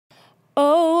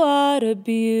Oh, what a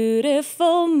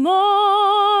beautiful morning.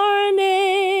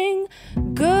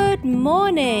 Good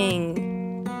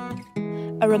morning.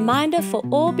 A reminder for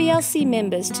all BLC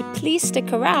members to please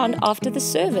stick around after the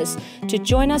service to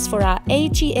join us for our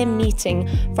AGM meeting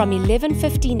from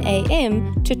 11:15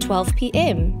 a.m. to 12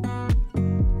 p.m.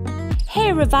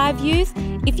 Hey Revive Youth,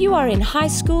 if you are in high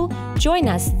school, join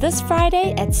us this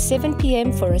Friday at 7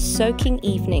 p.m. for a soaking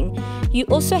evening. You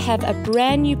also have a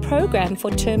brand new program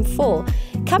for Term 4.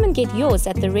 Come and get yours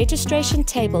at the registration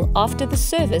table after the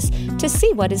service to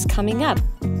see what is coming up.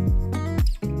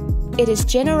 It is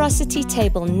Generosity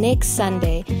Table next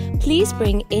Sunday. Please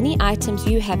bring any items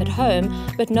you have at home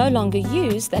but no longer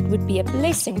use that would be a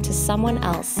blessing to someone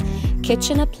else.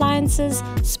 Kitchen appliances,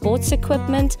 sports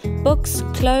equipment, books,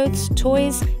 clothes,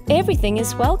 toys, everything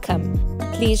is welcome.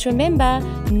 Please remember,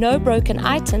 no broken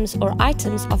items or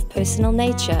items of personal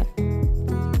nature.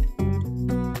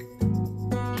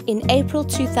 In April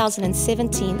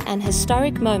 2017, an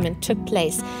historic moment took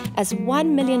place as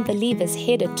 1 million believers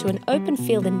headed to an open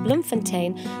field in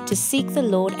Bloemfontein to seek the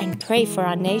Lord and pray for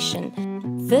our nation.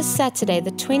 This Saturday,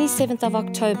 the 27th of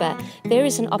October, there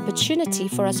is an opportunity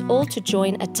for us all to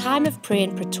join a time of prayer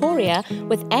in Pretoria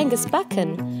with Angus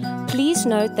Buchan. Please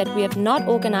note that we have not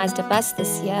organized a bus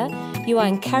this year. You are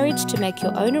encouraged to make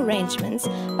your own arrangements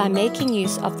by making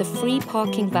use of the free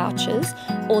parking vouchers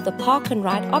or the park and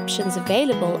ride options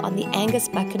available on the Angus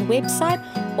Buchan website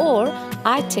or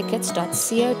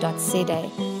itickets.co.za.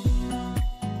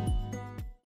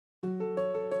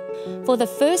 For the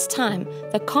first time,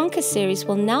 the Conquer series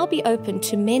will now be open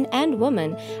to men and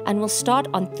women and will start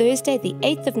on Thursday the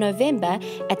 8th of November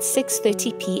at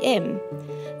 6:30 p.m.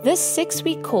 This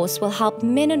 6-week course will help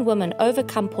men and women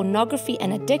overcome pornography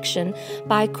and addiction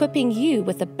by equipping you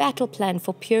with a battle plan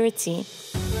for purity.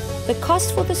 The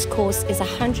cost for this course is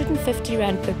 150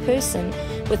 Rand per person,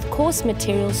 with course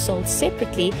materials sold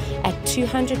separately at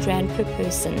 200 Rand per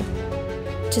person.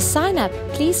 To sign up,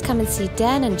 please come and see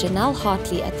Dan and Janelle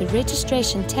Hartley at the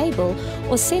registration table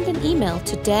or send an email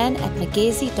to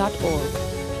dan@magezi.org.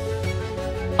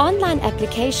 Online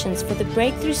applications for the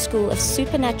Breakthrough School of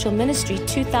Supernatural Ministry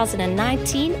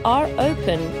 2019 are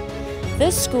open.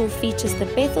 This school features the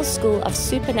Bethel School of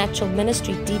Supernatural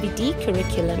Ministry DVD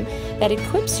curriculum that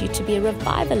equips you to be a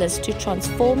revivalist to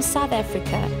transform South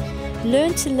Africa.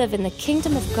 Learn to live in the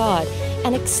kingdom of God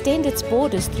and extend its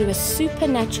borders through a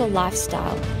supernatural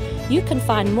lifestyle. You can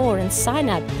find more and sign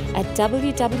up at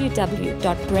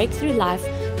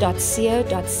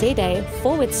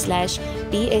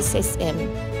www.breakthroughlife.co.za/BSSM.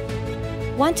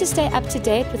 Want to stay up to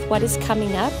date with what is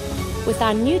coming up? With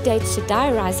our new Dates to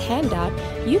Diarize handout,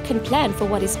 you can plan for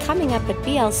what is coming up at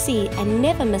BLC and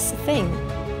never miss a thing.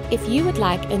 If you would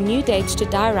like a new Dates to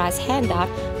Diarize handout,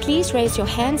 please raise your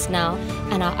hands now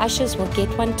and our ushers will get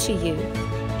one to you.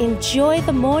 Enjoy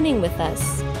the morning with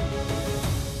us.